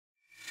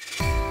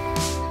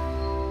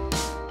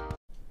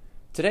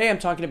Today I'm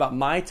talking about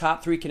my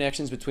top 3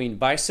 connections between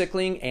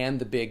bicycling and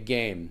the big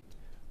game.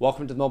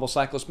 Welcome to the Mobile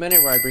Cyclist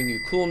Minute, where I bring you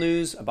cool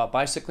news about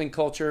bicycling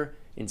culture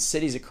in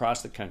cities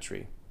across the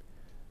country.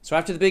 So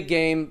after the big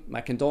game,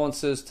 my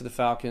condolences to the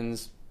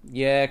Falcons.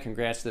 Yeah,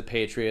 congrats to the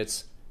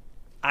Patriots.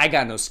 I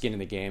got no skin in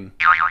the game.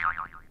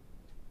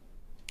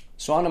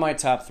 So on to my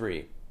top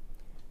 3.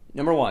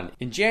 Number 1.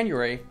 In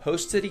January,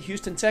 host city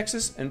Houston,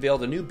 Texas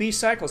unveiled a new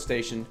B-Cycle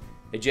station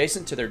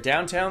adjacent to their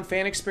downtown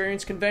Fan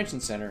Experience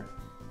Convention Center,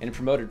 and it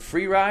promoted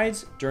free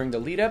rides during the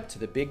lead-up to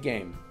the big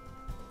game.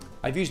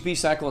 I've used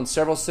B-Cycle in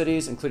several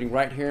cities, including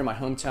right here in my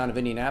hometown of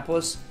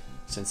Indianapolis,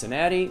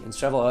 Cincinnati, and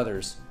several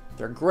others.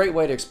 They're a great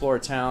way to explore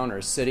a town or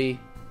a city,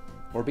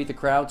 or beat the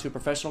crowd to a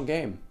professional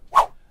game.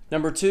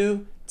 Number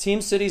 2, Team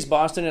Cities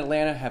Boston and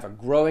Atlanta have a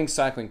growing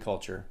cycling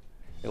culture.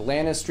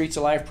 Atlanta's Streets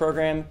Alive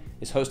program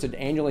is hosted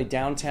annually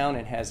downtown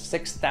and has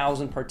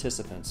 6,000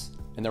 participants.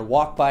 And their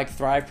Walk Bike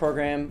Thrive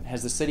program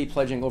has the city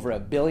pledging over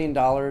 $1 billion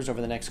over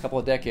the next couple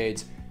of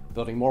decades,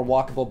 building more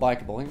walkable,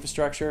 bikeable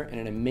infrastructure and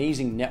an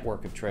amazing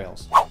network of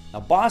trails. Now,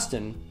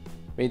 Boston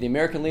made the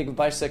American League of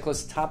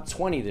Bicyclists top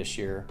 20 this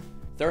year.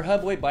 Their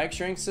Hubway bike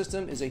sharing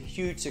system is a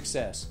huge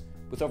success.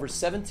 With over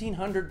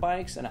 1,700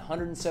 bikes and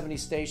 170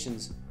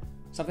 stations,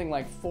 something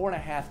like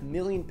 4.5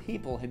 million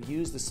people have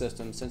used the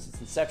system since its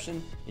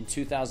inception in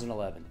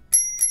 2011.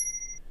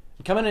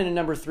 And coming in at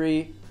number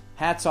 3,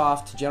 hats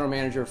off to General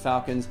Manager of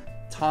Falcons,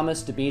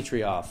 Thomas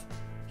Dimitrioff.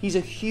 He's a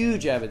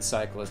huge avid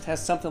cyclist,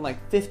 has something like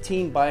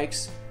 15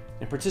 bikes,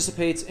 and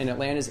participates in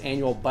Atlanta's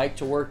annual Bike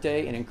to Work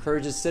Day and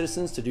encourages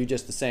citizens to do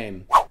just the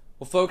same.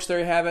 Well, folks, there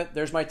you have it.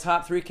 There's my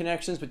top 3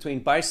 connections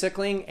between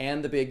bicycling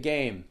and the big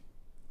game.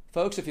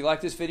 Folks, if you like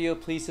this video,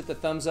 please hit the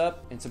thumbs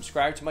up and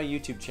subscribe to my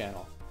YouTube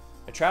channel.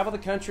 I travel the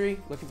country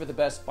looking for the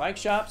best bike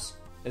shops,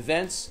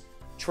 events,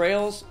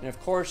 trails, and of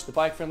course, the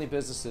bike-friendly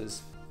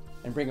businesses,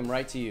 and bring them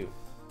right to you.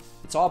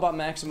 It's all about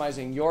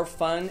maximizing your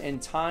fun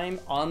and time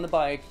on the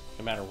bike,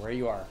 no matter where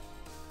you are.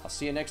 I'll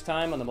see you next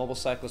time on the Mobile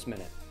Cyclist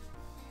Minute.